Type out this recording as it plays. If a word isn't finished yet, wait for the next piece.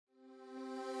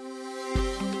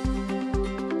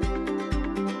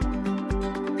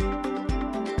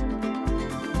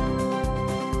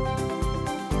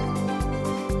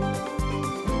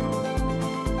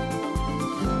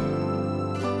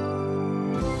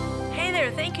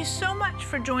there. Thank you so much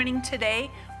for joining today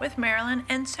with Marilyn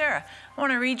and Sarah. I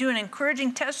want to read you an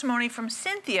encouraging testimony from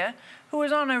Cynthia, who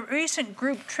was on a recent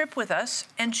group trip with us,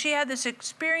 and she had this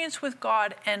experience with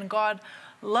God and God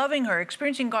loving her,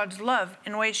 experiencing God's love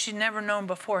in ways she'd never known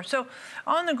before. So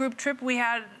on the group trip, we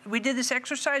did this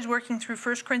exercise working through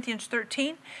 1 Corinthians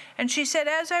 13, and she said,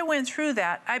 as I went through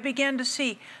that, I began to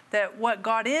see that what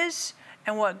God is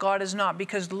and what God is not,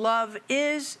 because love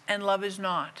is and love is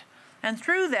not. And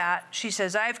through that, she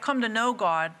says, I've come to know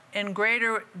God in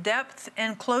greater depth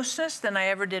and closeness than I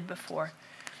ever did before.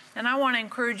 And I want to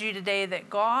encourage you today that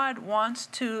God wants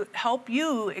to help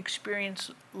you experience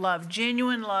love,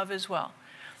 genuine love as well.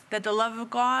 That the love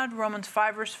of God, Romans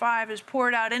 5, verse 5, is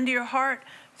poured out into your heart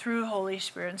through Holy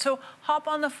Spirit. And so hop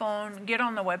on the phone, get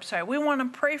on the website. We want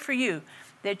to pray for you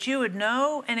that you would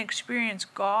know and experience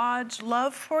God's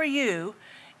love for you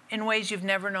in ways you've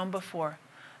never known before.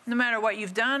 No matter what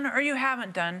you've done or you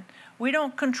haven't done, we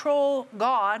don't control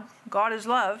God. God is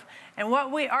love. And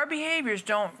our behaviors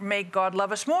don't make God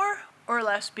love us more or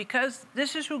less, because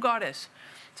this is who God is.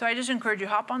 So I just encourage you,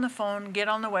 hop on the phone, get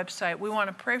on the website. We want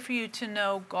to pray for you to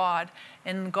know God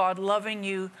and God loving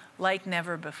you like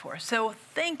never before. So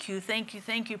thank you,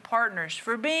 partners,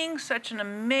 for being such an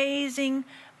amazing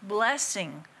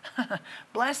blessing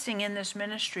in this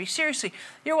ministry. Seriously,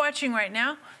 you're watching right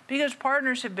now because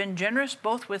partners have been generous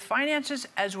both with finances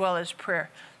as well as prayer.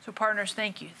 So partners,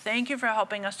 thank you. Thank you for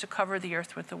helping us to cover the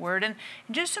earth with the word. And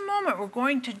in just a moment, we're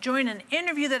going to join an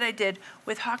interview that I did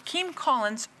with Hakeem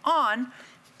Collins on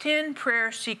 10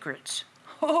 prayer secrets.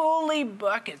 Holy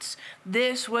buckets.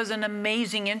 This was an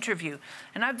amazing interview.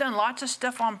 And I've done lots of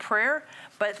stuff on prayer,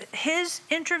 but his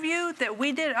interview that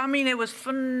we did, it was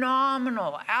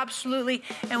phenomenal, absolutely.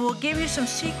 And we'll give you some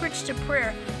secrets to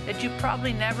prayer that you've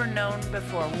probably never known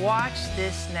before. Watch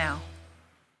this now.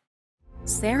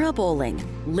 Sarah Bowling,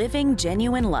 Living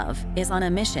Genuine Love, is on a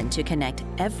mission to connect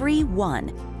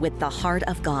everyone with the heart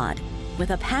of God.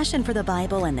 With a passion for the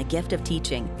Bible and the gift of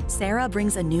teaching, Sarah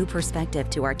brings a new perspective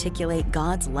to articulate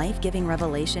God's life-giving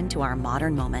revelation to our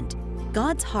modern moment.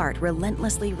 God's heart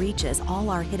relentlessly reaches all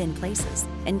our hidden places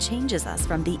and changes us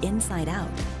from the inside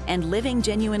out. And Living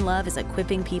Genuine Love is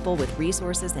equipping people with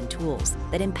resources and tools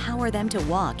that empower them to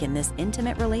walk in this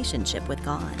intimate relationship with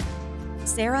God.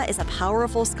 Sarah is a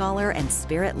powerful scholar and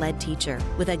spirit-led teacher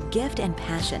with a gift and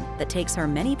passion that takes her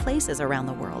many places around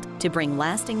the world to bring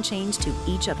lasting change to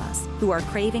each of us who are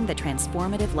craving the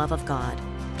transformative love of God.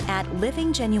 At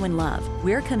Living Genuine Love,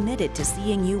 we're committed to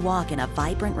seeing you walk in a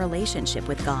vibrant relationship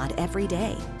with God every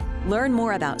day. Learn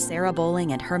more about Sarah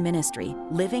Bowling and her ministry,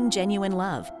 Living Genuine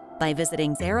Love, by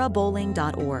visiting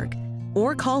sarahbowling.org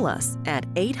or call us at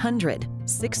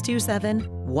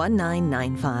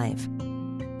 800-627-1995.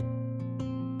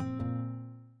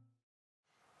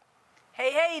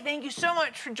 Hey, thank you so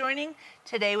much for joining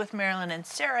today with Marilyn and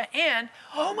Sarah. And,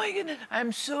 oh my goodness,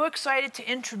 I'm so excited to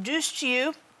introduce to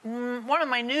you one of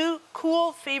my new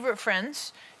cool favorite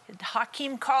friends,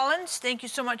 Hakeem Collins. Thank you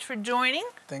so much for joining.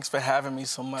 Thanks for having me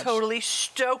so much. Totally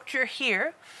stoked you're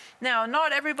here. Now,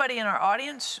 not everybody in our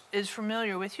audience is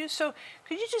familiar with you, so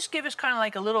could you just give us kind of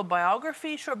like a little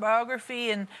biography, short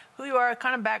biography, and who you are,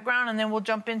 kind of background, and then we'll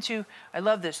jump into, I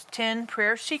love this, 10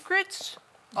 prayer secrets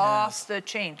off the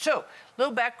chain. So,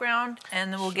 little background,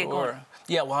 and then we'll get going.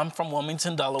 Yeah, well, I'm from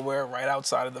Wilmington, Delaware, right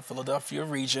outside of the Philadelphia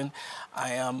region.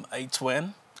 I am a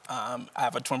twin. I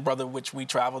have a twin brother, which we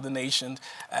travel the nation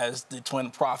as the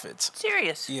twin prophets.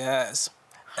 Serious? Yes.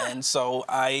 And so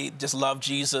I just love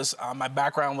Jesus. My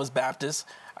background was Baptist.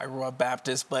 I grew up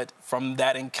Baptist, but from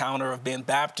that encounter of being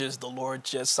Baptist, the Lord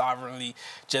just sovereignly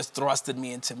just thrusted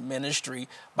me into ministry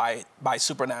by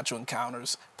supernatural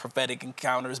encounters, prophetic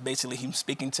encounters. Basically, him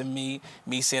speaking to me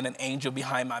seeing an angel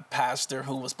behind my pastor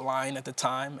who was blind at the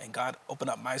time, and God opened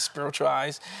up my spiritual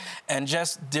eyes, and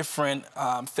just different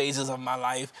phases of my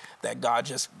life that God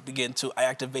just began to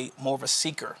activate more of a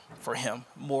seeker for him.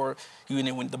 More,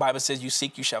 when the Bible says you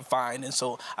seek, you shall find. And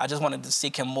so I just wanted to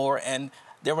seek him more. And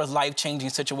there was life-changing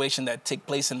situation that took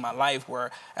place in my life where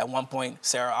at one point,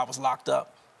 Sarah, I was locked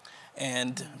up.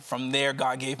 And from there,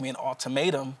 God gave me an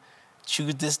ultimatum: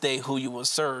 choose this day who you will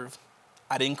serve.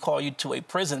 I didn't call you to a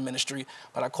prison ministry,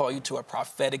 but I call you to a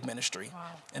prophetic ministry. Wow.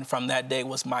 And from that day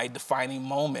was my defining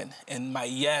moment. And my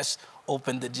yes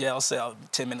opened the jail cell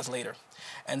 10 minutes later.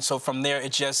 And so from there,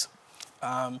 it just,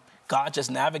 God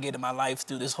just navigated my life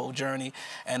through this whole journey,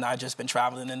 and I've just been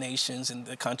traveling the nations and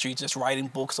the country, just writing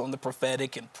books on the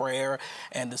prophetic and prayer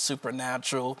and the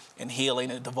supernatural and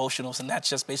healing and devotionals, and that's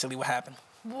just basically what happened.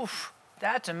 Oof.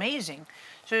 That's amazing.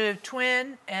 So you have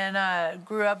twin and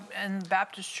grew up in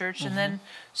Baptist church. And then,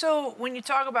 so when you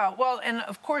talk about, well, and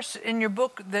of course in your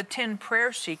book, The 10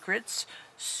 Prayer Secrets,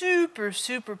 super,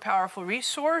 super powerful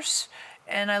resource.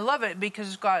 And I love it because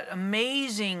it's got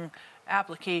amazing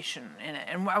application in it.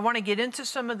 And I want to get into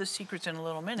some of the secrets in a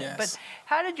little minute. Yes. But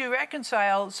how did you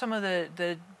reconcile some of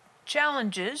the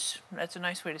challenges, that's a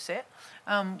nice way to say it,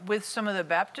 with some of the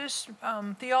Baptist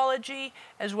theology,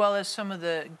 as well as some of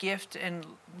the gift and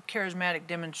charismatic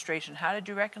demonstration? How did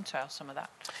you reconcile some of that?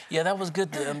 Yeah, that was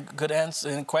good. Good answer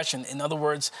and question. In other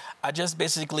words, I just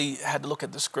basically had to look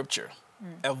at the scripture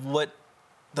of what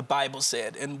the Bible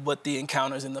said and what the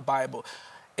encounters in the Bible.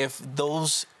 If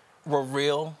those were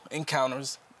real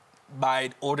encounters by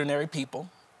ordinary people,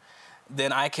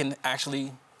 then I can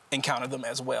actually encounter them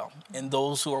as well. And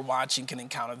those who are watching can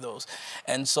encounter those.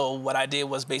 And so what I did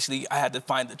was basically I had to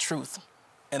find the truth,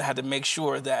 and I had to make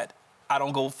sure that I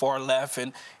don't go far left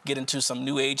and get into some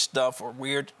new age stuff or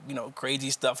weird, crazy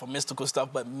stuff or mystical stuff,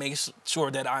 but make sure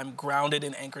that I'm grounded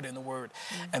and anchored in the word.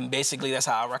 And basically that's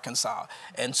how I reconcile.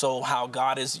 And so how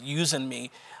God is using me,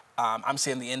 I'm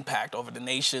seeing the impact over the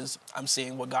nations. I'm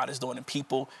seeing what God is doing in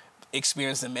people,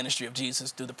 experience the ministry of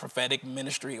Jesus through the prophetic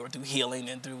ministry or through healing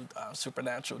and through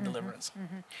supernatural deliverance.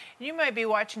 You might be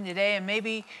watching today and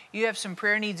maybe you have some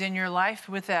prayer needs in your life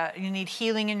with that. You need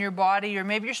healing in your body, or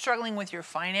maybe you're struggling with your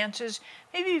finances.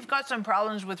 Maybe you've got some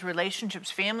problems with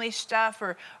relationships, family stuff,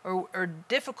 or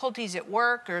difficulties at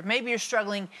work, or maybe you're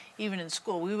struggling even in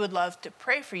school. We would love to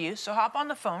pray for you. So hop on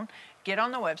the phone, get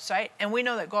on the website, and we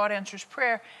know that God answers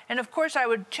prayer. And of course, I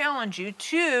would challenge you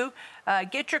to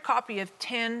get your copy of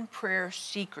 10 Prayer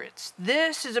Secrets.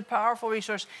 This is a powerful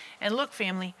resource. And look,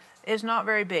 family, it's not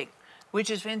very big,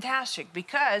 which is fantastic,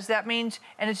 because that means,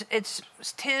 and it's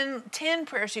 10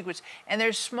 prayer secrets, and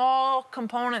there's small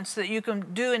components that you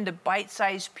can do into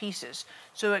bite-sized pieces.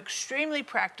 So extremely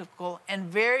practical and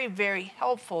very, very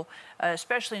helpful,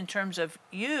 especially in terms of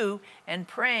you and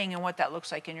praying and what that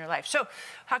looks like in your life. So,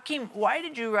 Hakeem, why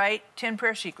did you write 10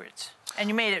 prayer secrets? And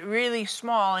you made it really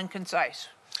small and concise.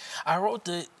 I wrote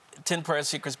the 10 prayer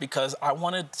secrets because I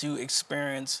wanted to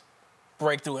experience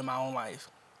breakthrough in my own life,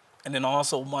 and then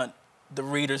also want the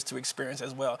readers to experience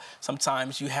as well.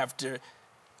 Sometimes you have to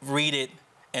read it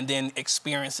and then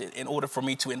experience it in order for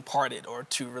me to impart it or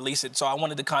to release it. So I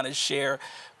wanted to kind of share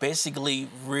basically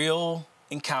real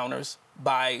encounters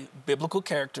by biblical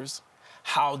characters.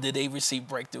 How did they receive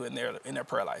breakthrough in their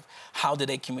prayer life? How did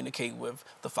they communicate with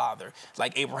the Father?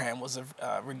 Like Abraham was,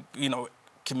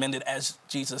 commended as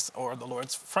Jesus or the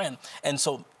Lord's friend. And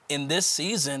so in this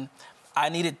season, I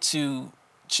needed to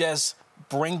just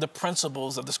bring the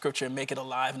principles of the scripture and make it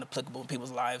alive and applicable in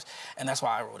people's lives. And that's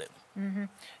why I wrote it.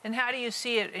 And how do you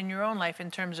see it in your own life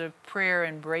in terms of prayer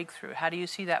and breakthrough? How do you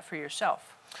see that for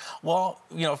yourself? Well,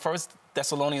 1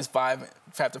 Thessalonians 5,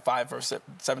 chapter 5, verse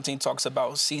 17 talks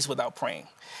about cease without praying.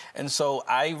 And so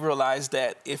I realized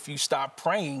that if you stop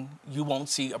praying, you won't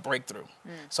see a breakthrough.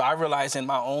 So I realized in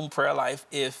my own prayer life,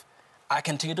 if I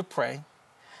continue to pray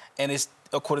and it's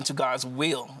according to God's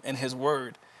will and his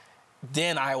word,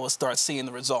 then I will start seeing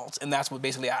the results. And that's what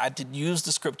basically I did use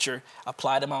the scripture,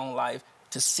 apply it in my own life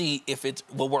to see if it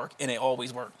will work, and it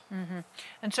always worked.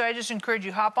 And so I just encourage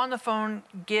you, hop on the phone,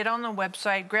 get on the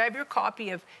website, grab your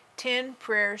copy of 10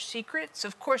 Prayer Secrets.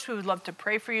 Of course, we would love to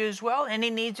pray for you as well, any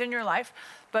needs in your life.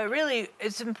 But really,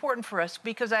 it's important for us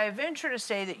because I venture to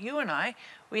say that you and I,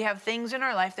 we have things in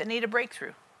our life that need a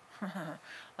breakthrough.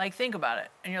 Like, think about it.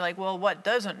 And you're like, well, what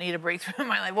doesn't need a breakthrough in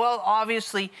my life? Well,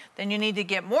 obviously, then you need to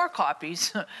get more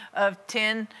copies of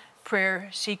 10 Prayer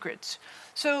Secrets.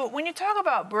 So when you talk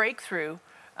about breakthrough,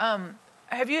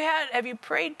 have you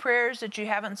prayed prayers that you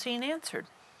haven't seen answered?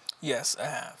 Yes, I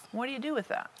have. What do you do with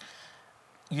that?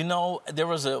 There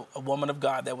was a woman of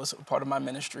God that was a part of my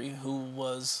ministry who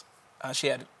was, she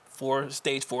had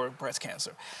stage 4 breast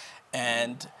cancer.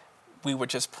 And we were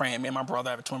just praying. Me and my brother,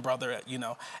 I have a twin brother,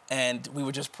 and we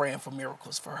were just praying for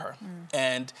miracles for her.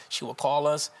 And she would call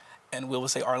us, and we would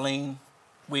say, Arlene,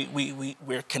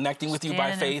 we're connecting with you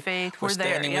by faith. We're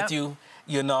standing with you,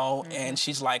 and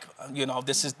she's like,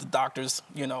 this is the doctor's,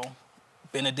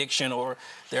 benediction, or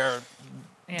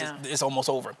it's almost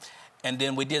over. And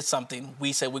then we did something.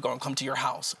 We said, we're going to come to your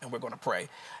house and we're going to pray.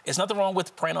 It's nothing wrong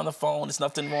with praying on the phone. It's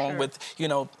nothing wrong with,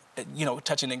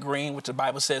 touching and agreeing, which the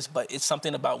Bible says, but it's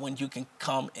something about when you can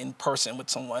come in person with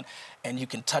someone and you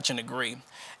can touch and agree.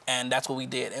 And that's what we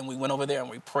did. And we went over there and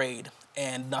we prayed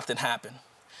and nothing happened.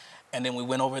 And then we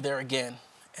went over there again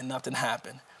and nothing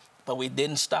happened. But we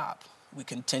didn't stop. We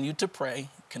continued to pray,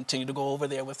 continued to go over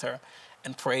there with her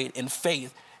and prayed in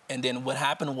faith. And then what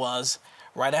happened was,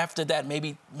 right after that,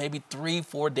 maybe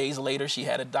 3-4 days later, she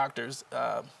had a doctor's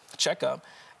checkup,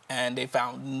 and they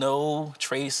found no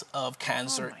trace of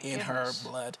cancer in her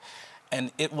blood.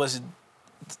 And it was,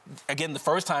 again, the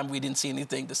first time we didn't see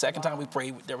anything. The second time we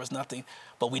prayed, there was nothing,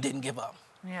 but we didn't give up.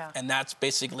 Yeah. And that's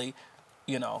basically,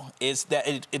 you know, is that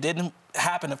it didn't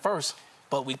happen at first,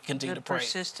 but we continued to pray.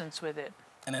 Persistence with it.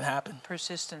 And it happened.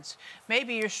 Persistence.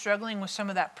 Maybe you're struggling with some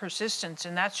of that persistence,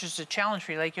 and that's just a challenge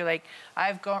for you. Like, you're like,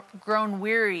 I've grown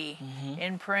weary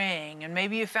in praying, and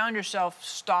maybe you found yourself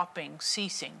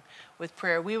ceasing with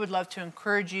prayer. We would love to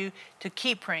encourage you to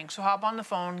keep praying. So hop on the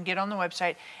phone, get on the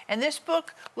website, and this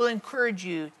book will encourage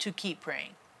you to keep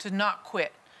praying, to not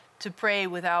quit, to pray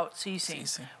without ceasing,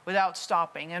 without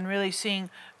stopping, and really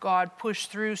seeing God push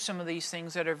through some of these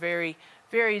things that are very,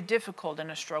 very difficult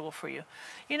and a struggle for you.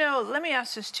 You know, let me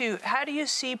ask this too. How do you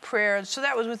see prayer? So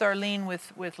that was with Arlene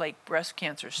with like breast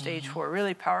cancer, stage 4,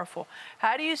 really powerful.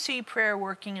 How do you see prayer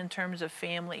working in terms of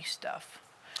family stuff?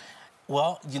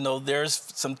 Well, you know,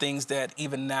 there's some things that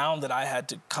even now that I had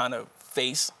to kind of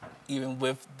face, even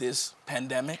with this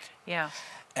pandemic. Yeah.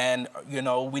 And, you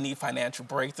know, we need financial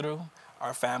breakthrough.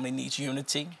 Our family needs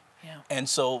unity. Yeah. And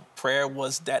so prayer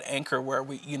was that anchor where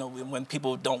we, you know, when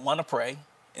people don't want to pray,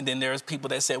 and then there's people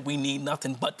that said, we need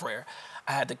nothing but prayer.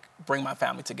 I had to bring my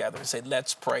family together and say,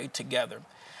 let's pray together.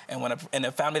 And when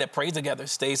a family that prays together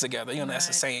stays together, you know, that's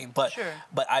the saying. But,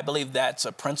 but I believe that's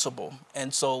a principle.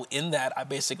 And so in that, I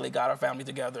basically got our family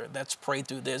together. Let's pray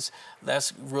through this.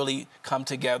 Let's really come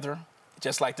together,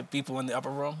 just like the people in the upper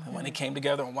room. And when they came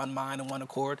together on one mind and one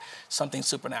accord, something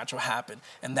supernatural happened.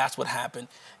 And that's what happened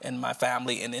in my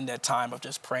family and in that time of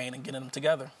just praying and getting them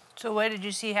together. So what did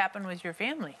you see happen with your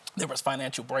family? There was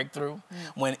financial breakthrough.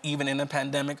 When even in the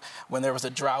pandemic, when there was a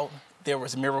drought, there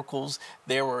was miracles.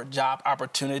 There were job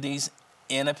opportunities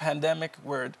in a pandemic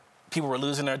where people were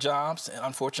losing their jobs, and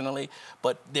unfortunately,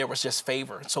 but there was just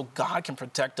favor. So God can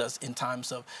protect us in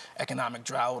times of economic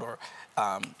drought or,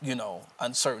 you know,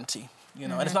 uncertainty. You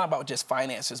know, and it's not about just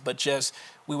finances, but just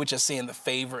we were just seeing the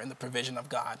favor and the provision of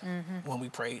God when we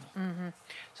prayed.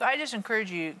 So I just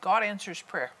encourage you, God answers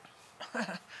prayer.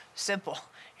 Simple.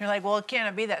 You're like, well, can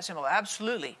it be that simple?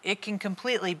 Absolutely. It can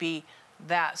completely be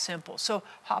that simple. So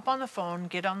hop on the phone,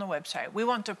 get on the website. We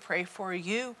want to pray for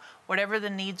you, whatever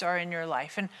the needs are in your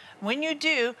life. And when you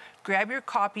do, grab your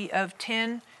copy of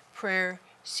 10 Prayer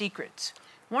Secrets.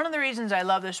 One of the reasons I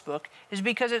love this book is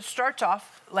because it starts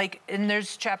off like, and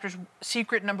there's chapters,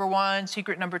 secret number 1,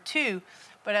 secret number 2,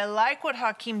 but I like what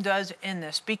Hakeem does in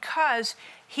this because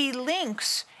he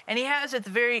links, and he has at the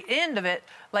very end of it,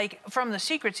 like from the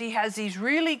secrets, he has these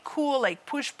really cool like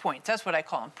push points. That's what I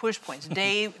call them, push points,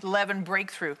 day 11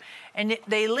 breakthrough. And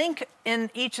they link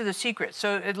in each of the secrets.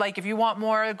 So like if you want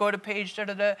more, go to page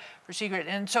for secret.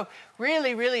 And so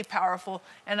really, really powerful.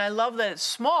 And I love that it's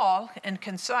small and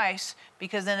concise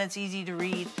because then it's easy to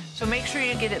read. So make sure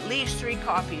you get at least 3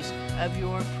 copies of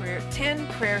your 10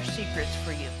 prayer secrets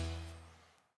for you.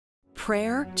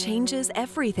 Prayer changes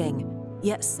everything.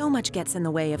 Yet so much gets in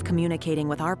the way of communicating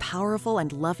with our powerful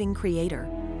and loving Creator.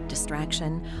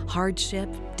 Distraction, hardship,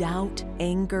 doubt,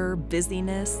 anger,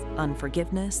 busyness,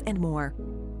 unforgiveness, and more.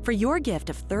 For your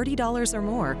gift of $30 or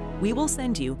more, we will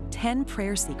send you 10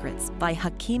 Prayer Secrets by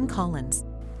Hakeem Collins.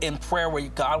 In prayer where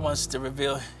God wants to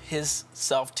reveal His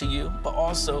self to you, but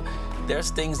also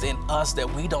there's things in us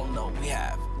that we don't know we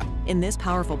have. In this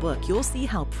powerful book, you'll see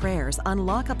how prayers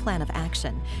unlock a plan of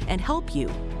action and help you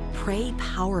pray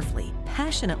powerfully,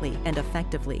 passionately, and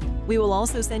effectively. We will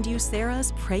also send you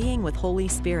Sarah's Praying with Holy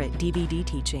Spirit DVD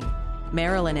teaching,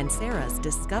 Marilyn and Sarah's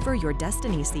Discover Your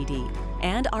Destiny CD,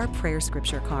 and our prayer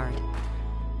scripture card.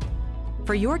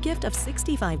 For your gift of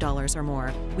 $65 or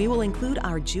more, we will include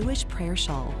our Jewish prayer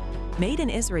shawl. Made in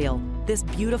Israel, this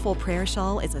beautiful prayer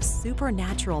shawl is a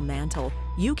supernatural mantle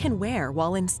you can wear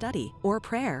while in study or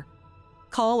prayer.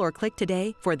 Call or click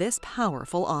today for this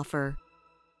powerful offer.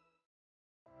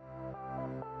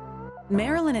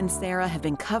 Marilyn and Sarah have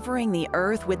been covering the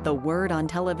earth with the Word on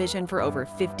television for over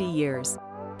 50 years.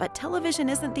 But television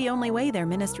isn't the only way their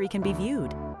ministry can be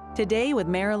viewed. Today with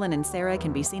Marilyn and Sarah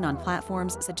can be seen on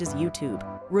platforms such as YouTube,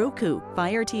 Roku,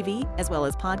 Fire TV, as well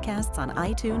as podcasts on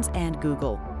iTunes and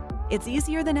Google. It's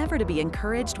easier than ever to be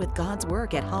encouraged with God's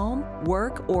work at home,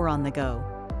 work, or on the go.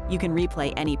 You can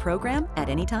replay any program at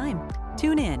any time.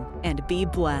 Tune in and be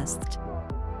blessed.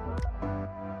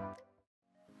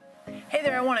 Hey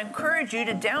there, I want to encourage you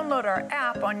to download our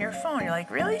app on your phone. You're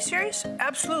like, really? Serious?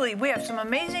 Absolutely. We have some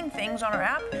amazing things on our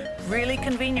app, really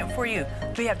convenient for you.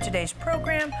 We have today's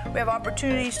program. We have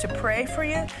opportunities to pray for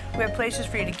you. We have places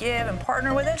for you to give and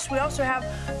partner with us. We also have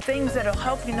things that will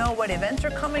help you know what events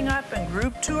are coming up and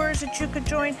group tours that you could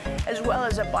join, as well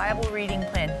as a Bible reading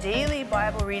plan, daily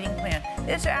Bible reading plan.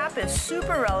 This app is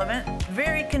super relevant,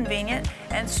 very convenient,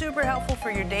 and super helpful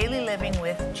for your daily living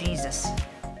with Jesus.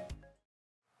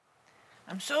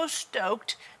 I'm so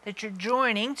stoked that you're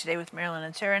joining today with Marilyn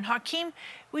and Sarah. And Hakeem,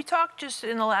 we talked just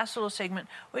in the last little segment,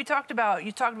 you talked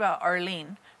about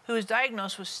Arlene, who was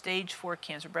diagnosed with stage 4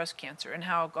 cancer, breast cancer, and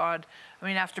how God,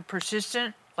 after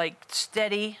persistent,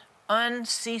 steady,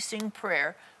 unceasing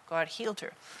prayer, God healed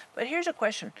her. But here's a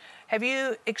question. Have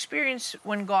you experienced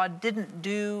when God didn't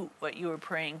do what you were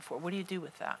praying for? What do you do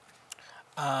with that?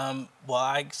 Well,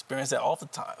 I experience that all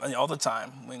the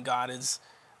time when God is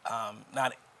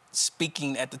not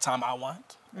speaking at the time I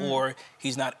want, or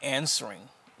he's not answering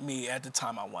me at the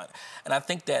time I want. And I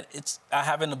think that I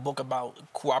have in the book about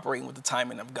cooperating with the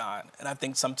timing of God. And I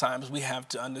think sometimes we have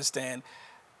to understand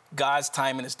God's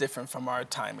timing is different from our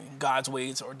timing. God's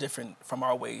ways are different from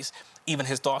our ways. Even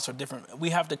his thoughts are different. We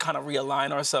have to kind of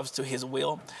realign ourselves to his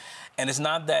will. And it's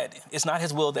not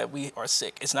his will that we are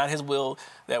sick. It's not his will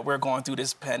that we're going through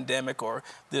this pandemic or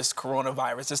this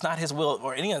coronavirus. It's not his will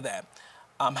or any of that.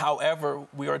 However,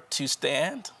 we are to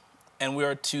stand and we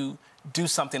are to do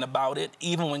something about it.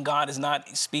 Even when God is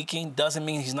not speaking, doesn't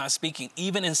mean he's not speaking.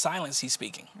 Even in silence, he's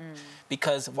speaking.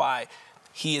 Because why?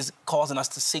 He is causing us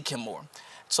to seek him more.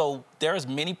 So there's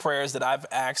many prayers that I've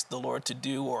asked the Lord to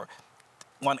do or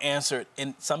want answered.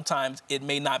 And sometimes it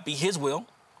may not be his will.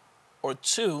 Or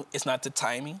 2, it's not the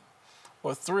timing.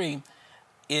 Or 3,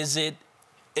 is it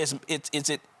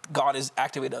God has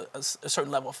activated a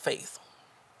certain level of faith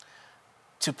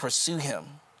to pursue him,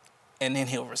 and then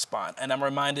he'll respond. And I'm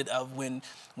reminded of when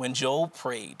Job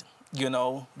prayed,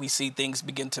 we see things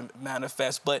begin to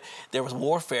manifest, but there was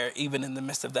warfare even in the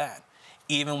midst of that.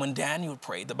 Even when Daniel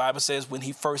prayed, the Bible says when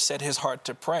he first set his heart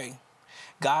to pray,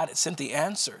 God sent the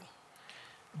answer,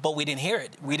 but we didn't hear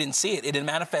it. We didn't see it. It didn't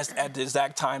manifest at the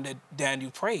exact time that Daniel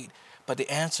prayed, but the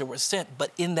answer was sent. But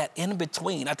in that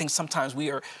in-between, I think sometimes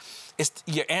your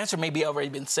answer may be already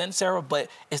been sent, Sarah, but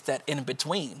it's that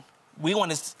in-between. We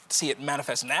want to see it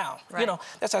manifest now. Right.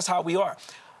 That's how we are.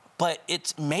 But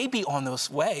it may be on this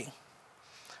way,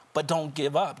 but don't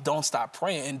give up. Don't stop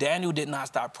praying. And Daniel did not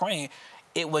stop praying.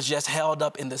 It was just held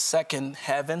up in the second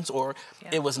heavens, or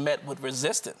it was met with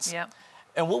resistance. Yeah.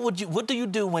 And what do you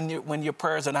do when your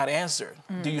prayers are not answered?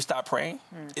 Do you stop praying?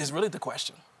 Is really the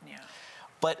question. Yeah.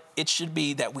 But it should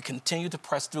be that we continue to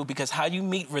press through, because how you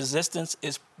meet resistance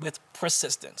is with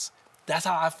persistence. That's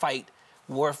how I fight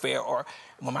warfare, or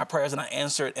when my prayers are not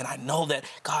answered and I know that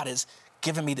God has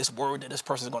given me this word that this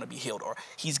person is going to be healed, or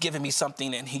he's given me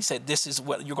something and he said this is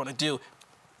what you're going to do.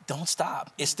 Don't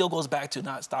stop. It still goes back to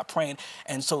not stop praying.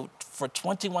 And so for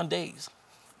 21 days,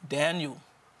 Daniel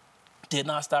did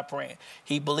not stop praying.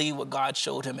 He believed what God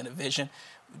showed him in a vision.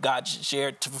 God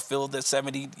shared to fulfill the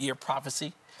 70-year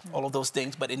prophecy, all of those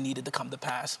things, but it needed to come to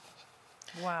pass.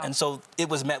 Wow. And so it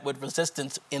was met with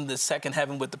resistance in the second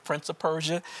heaven with the Prince of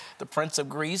Persia, the Prince of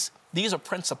Greece. These are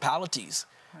principalities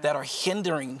that are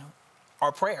hindering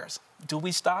our prayers. Do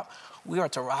we stop? We are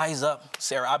to rise up,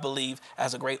 Sarah, I believe,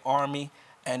 as a great army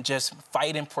and just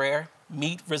fight in prayer,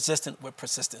 meet resistance with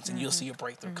persistence, and you'll see your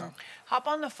breakthrough come. Hop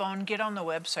on the phone, get on the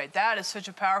website. That is such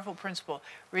a powerful principle.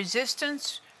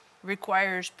 Resistance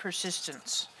requires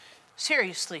persistence.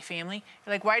 Seriously, family.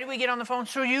 You're like, why do we get on the phone?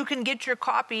 So you can get your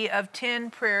copy of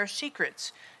 10 Prayer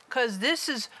Secrets. Because this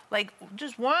is like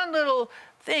just one little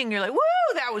thing. You're like, woo,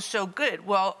 that was so good.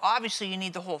 Well, obviously you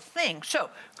need the whole thing.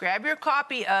 So grab your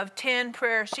copy of 10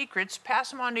 Prayer Secrets, pass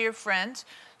them on to your friends.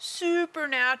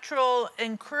 Supernatural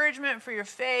encouragement for your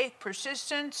faith,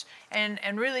 persistence, and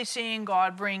really seeing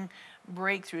God bring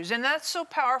breakthroughs. And that's so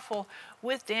powerful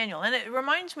with Daniel. And it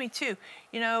reminds me too,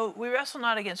 we wrestle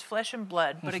not against flesh and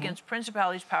blood, but against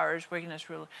principalities, powers, wickedness,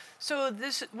 rule. So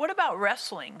what about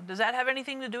wrestling? Does that have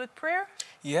anything to do with prayer?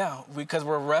 Yeah, because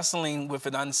we're wrestling with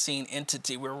an unseen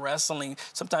entity.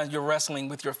 Sometimes you're wrestling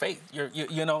with your faith.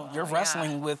 You're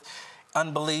wrestling with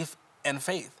unbelief and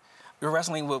faith. You're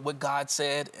wrestling with what God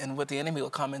said and what the enemy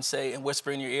will come and say and whisper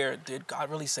in your ear. Did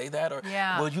God really say that? Or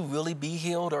will you really be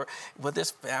healed? Or will this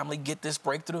family get this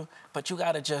breakthrough? But you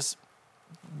got to just,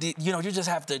 you just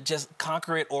have to just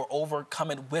conquer it or overcome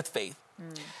it with faith.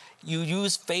 You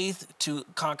use faith to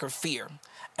conquer fear.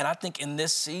 And I think in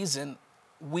this season,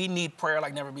 we need prayer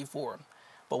like never before.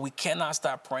 But we cannot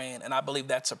stop praying. And I believe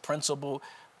that's a principle.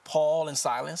 Paul and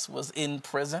Silas was in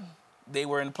prison they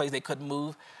were in a place they couldn't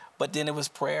move. But then it was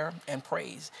prayer and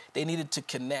praise. They needed to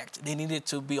connect. They needed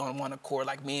to be on one accord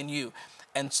like me and you.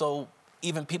 And so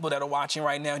even people that are watching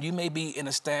right now, you may be in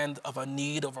a stand of a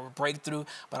need, of a breakthrough,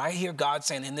 but I hear God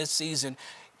saying in this season,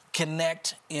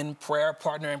 connect in prayer,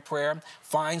 partner in prayer.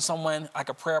 Find someone like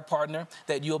a prayer partner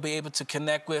that you'll be able to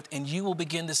connect with, and you will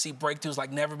begin to see breakthroughs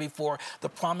like never before. The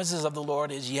promises of the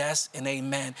Lord is yes and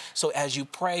amen. So as you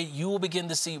pray, you will begin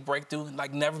to see breakthrough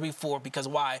like never before, because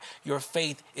why? Your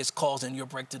faith is causing your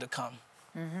breakthrough to come.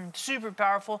 Super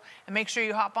powerful. And make sure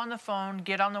you hop on the phone,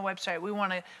 get on the website. We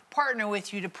want to partner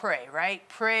with you to pray, right?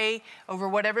 Pray over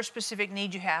whatever specific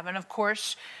need you have. And of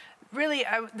course, really,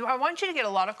 I want you to get a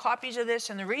lot of copies of this.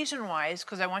 And the reason why is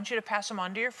because I want you to pass them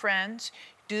on to your friends.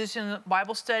 Do this in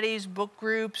Bible studies, book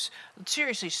groups,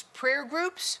 seriously, prayer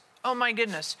groups. Oh my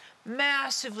goodness,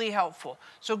 massively helpful.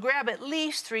 So grab at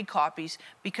least 3 copies,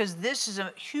 because this is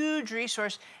a huge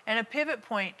resource and a pivot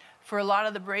point for a lot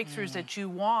of the breakthroughs that you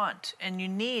want and you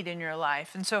need in your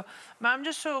life. And so I'm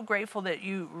just so grateful that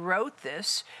you wrote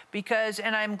this,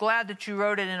 and I'm glad that you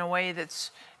wrote it in a way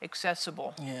that's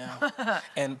accessible. Yeah,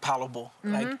 and palatable.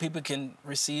 Like people can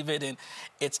receive it, and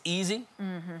it's easy.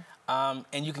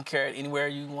 And you can carry it anywhere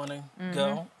you want to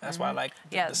go. That's why I like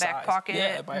the back size. pocket.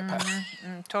 Yeah, back pocket.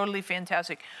 Totally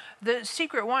fantastic. The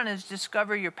secret one is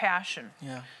discover your passion.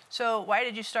 Yeah. So why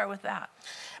did you start with that?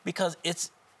 Because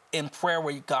it's in prayer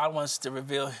where God wants to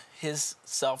reveal his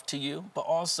self to you, but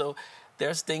also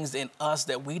there's things in us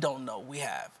that we don't know we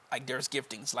have. Like there's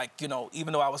giftings. Like, you know,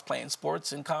 even though I was playing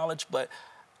sports in college, but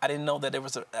I didn't know that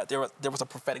there was a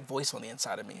prophetic voice on the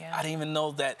inside of me. Yeah. I didn't even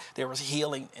know that there was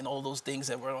healing and all those things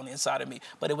that were on the inside of me.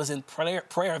 But it was in prayer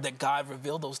that God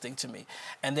revealed those things to me.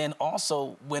 And then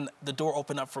also when the door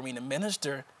opened up for me to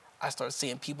minister, I started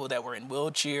seeing people that were in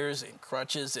wheelchairs and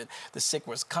crutches, and the sick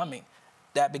was coming.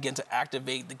 That began to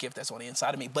activate the gift that's on the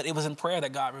inside of me. But it was in prayer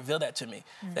that God revealed that to me,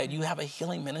 that you have a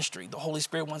healing ministry. The Holy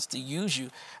Spirit wants to use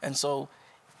you. And so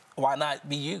why not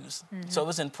be used? So it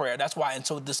was in prayer. That's why. And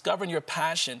so discovering your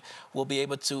passion will be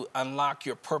able to unlock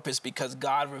your purpose, because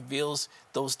God reveals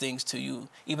those things to you.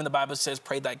 Even the Bible says,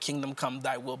 pray thy kingdom come,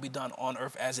 thy will be done on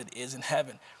earth as it is in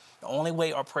heaven. The only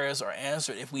way our prayers are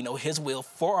answered if we know his will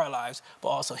for our lives, but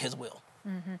also his will.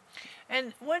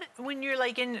 And when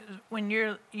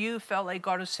you felt like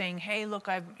God was saying, hey, look,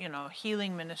 I've,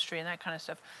 healing ministry and that kind of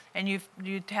stuff, and you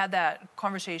had that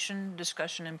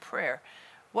discussion in prayer,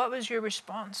 what was your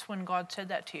response when God said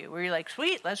that to you? Were you like,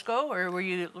 sweet, let's go? Or were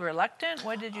you reluctant?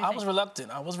 What did you think?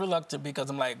 I was reluctant because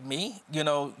I'm like, me? You're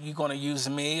going to use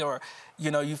me? Or,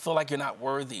 you feel like you're not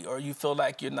worthy, or you feel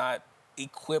like you're not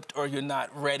equipped, or you're not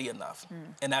ready enough.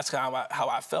 And that's how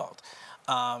I felt.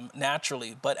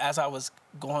 Naturally. But as I was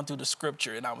going through the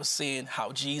scripture and I was seeing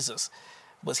how Jesus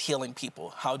was healing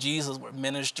people, how Jesus was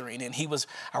ministering, and he was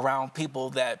around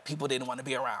people that people didn't want to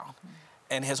be around.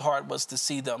 And his heart was to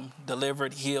see them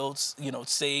delivered, healed,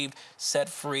 saved, set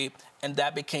free. And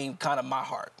that became kind of my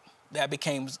heart. That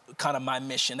became kind of my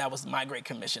mission. That was my great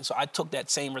commission. So I took that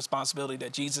same responsibility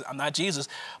that I'm not Jesus,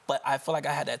 but I feel like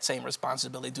I had that same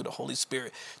responsibility through the Holy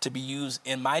Spirit to be used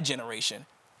in my generation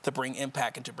to bring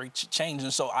impact and to bring change.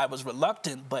 And so I was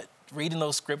reluctant, but reading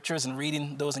those scriptures and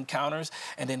reading those encounters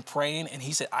and then praying, and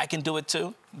he said, I can do it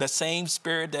too. The same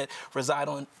spirit that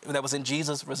was in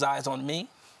Jesus resides on me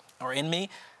or in me.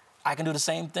 I can do the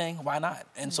same thing. Why not?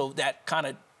 And so that kind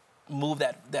of moved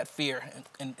that fear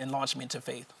and launched me into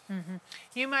faith.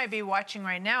 You might be watching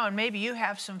right now, and maybe you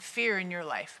have some fear in your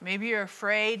life. Maybe you're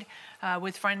afraid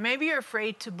maybe you're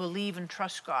afraid to believe and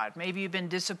trust God. Maybe you've been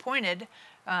disappointed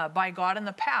by God in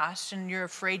the past, and you're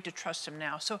afraid to trust him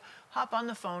now. So hop on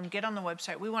the phone, get on the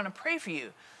website. We want to pray for you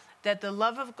that the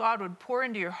love of God would pour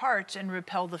into your hearts and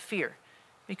repel the fear,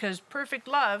 because perfect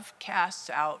love casts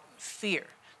out fear.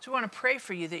 So we want to pray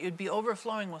for you that you'd be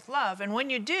overflowing with love. And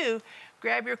when you do,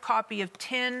 grab your copy of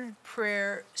 10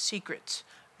 Prayer Secrets.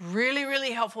 Really,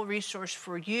 really helpful resource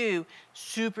for you.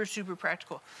 Super, super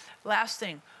practical. Last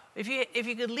thing, if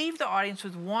you could leave the audience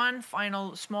with one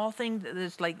final small thing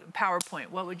that's like PowerPoint,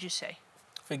 what would you say?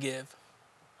 Forgive.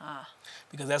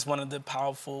 Because that's one of the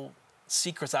powerful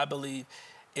secrets, I believe,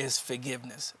 is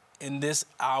forgiveness. In this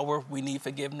hour, we need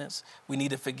forgiveness. We need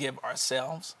to forgive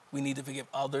ourselves. We need to forgive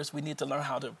others. We need to learn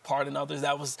how to pardon others.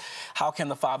 How can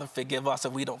the Father forgive us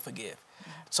if we don't forgive?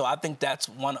 So I think that's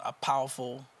a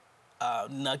powerful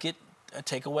nugget, a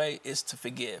takeaway, is to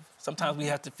forgive. Sometimes we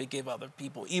have to forgive other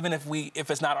people, even if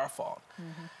it's not our fault.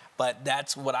 But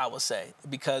that's what I would say,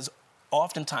 because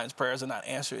oftentimes prayers are not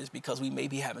answered is because we may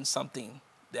be having something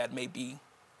that may be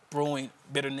brewing,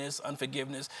 bitterness,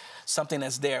 unforgiveness, something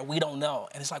that's there. We don't know.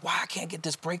 And it's like, wow, I can't get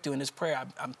this breakthrough in this prayer.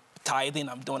 I'm tithing,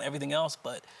 I'm doing everything else,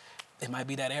 but it might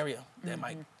be that area that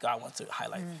God wants to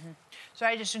highlight. So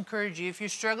I just encourage you, if you're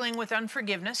struggling with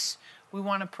unforgiveness, we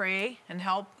want to pray and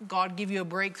help God give you a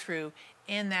breakthrough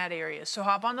in that area. So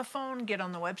hop on the phone, get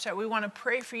on the website. We want to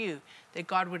pray for you that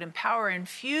God would empower,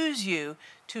 infuse you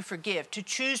to forgive, to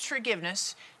choose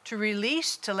forgiveness, to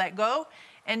release, to let go,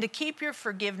 and to keep your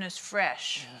forgiveness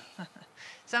fresh.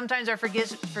 Sometimes our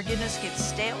forgiveness gets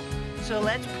stale. So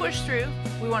let's push through.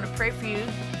 We want to pray for you,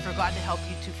 for God to help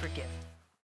you to forgive.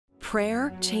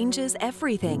 Prayer changes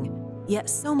everything, yet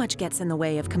so much gets in the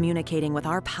way of communicating with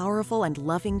our powerful and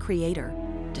loving Creator.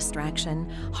 Distraction,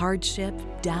 hardship,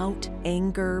 doubt,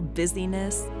 anger,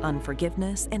 busyness,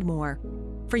 unforgiveness, and more.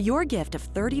 For your gift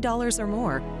of $30 or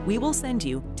more, we will send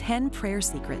you 10 Prayer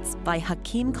Secrets by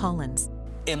Hakeem Collins.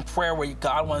 In prayer where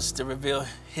God wants to reveal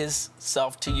his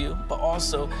self to you, but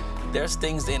also there's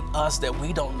things in us that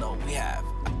we don't know we have.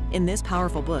 In this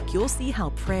powerful book, you'll see how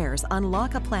prayers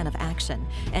unlock a plan of action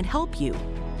and help you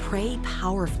pray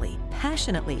powerfully,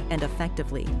 passionately, and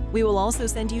effectively. We will also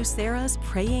send you Sarah's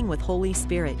Praying with Holy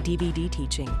Spirit DVD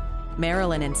teaching,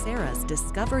 Marilyn and Sarah's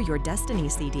Discover Your Destiny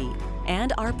CD,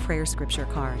 and our prayer scripture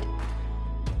card.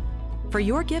 For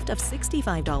your gift of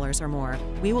 $65 or more,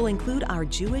 we will include our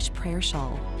Jewish prayer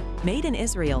shawl. Made in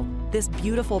Israel, this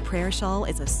beautiful prayer shawl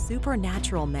is a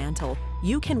supernatural mantle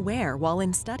you can wear while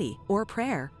in study or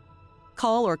prayer.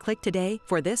 Call or click today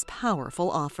for this powerful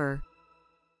offer.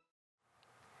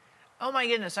 Oh my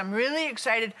goodness, I'm really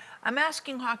excited. I'm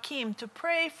asking Hakeem to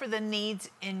pray for the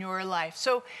needs in your life.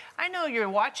 So I know you're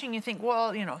watching, you think,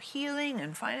 well, you know, healing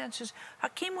and finances.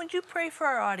 Hakeem, would you pray for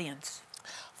our audience?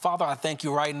 Father, I thank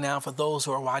you right now for those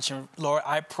who are watching. Lord,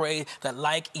 I pray that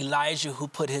like Elijah, who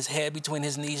put his head between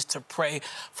his knees to pray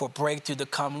for breakthrough to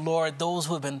come, Lord, those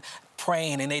who have been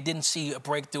praying and they didn't see a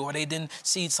breakthrough or they didn't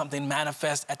see something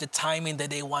manifest at the timing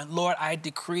that they want. Lord, I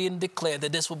decree and declare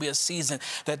that this will be a season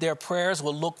that their prayers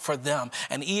will look for them.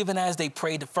 And even as they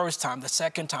prayed the first time, the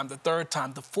second time, the third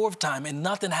time, the fourth time, and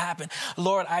nothing happened,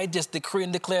 Lord, I just decree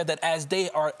and declare that as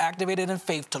they are activated in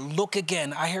faith to look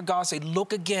again, I hear God say,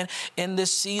 look again in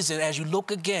this season. As you look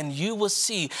again, you will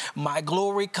see my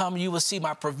glory come. You will see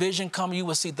my provision come. You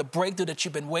will see the breakthrough that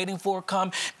you've been waiting for come.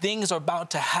 Things are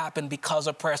about to happen because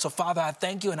of prayer. So Father, I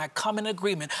thank you and I come in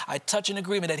agreement. I touch in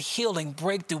agreement that healing,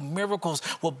 breakthrough, miracles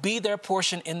will be their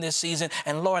portion in this season.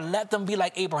 And Lord, let them be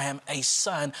like Abraham, a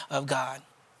son of God.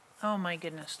 Oh my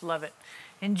goodness, love it.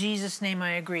 In Jesus' name,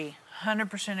 I agree.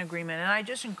 100% agreement. And I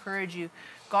just encourage you,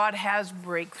 God has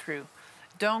breakthrough.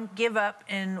 Don't give up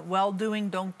in well-doing.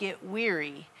 Don't get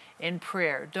weary in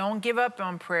prayer. Don't give up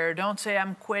on prayer. Don't say,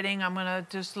 I'm quitting. I'm going to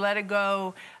just let it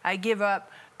go. I give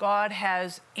up. God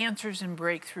has answers and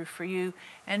breakthrough for you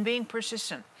and being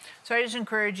persistent. So I just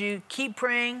encourage you, keep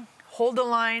praying, hold the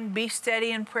line, be steady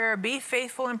in prayer, be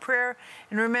faithful in prayer,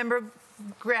 and remember,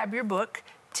 grab your book,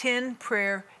 10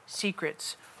 Prayer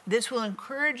Secrets. This will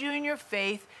encourage you in your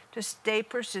faith to stay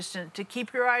persistent, to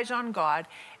keep your eyes on God,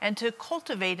 and to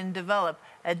cultivate and develop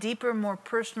a deeper, more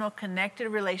personal, connected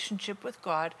relationship with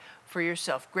God for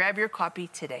yourself. Grab your copy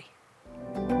today.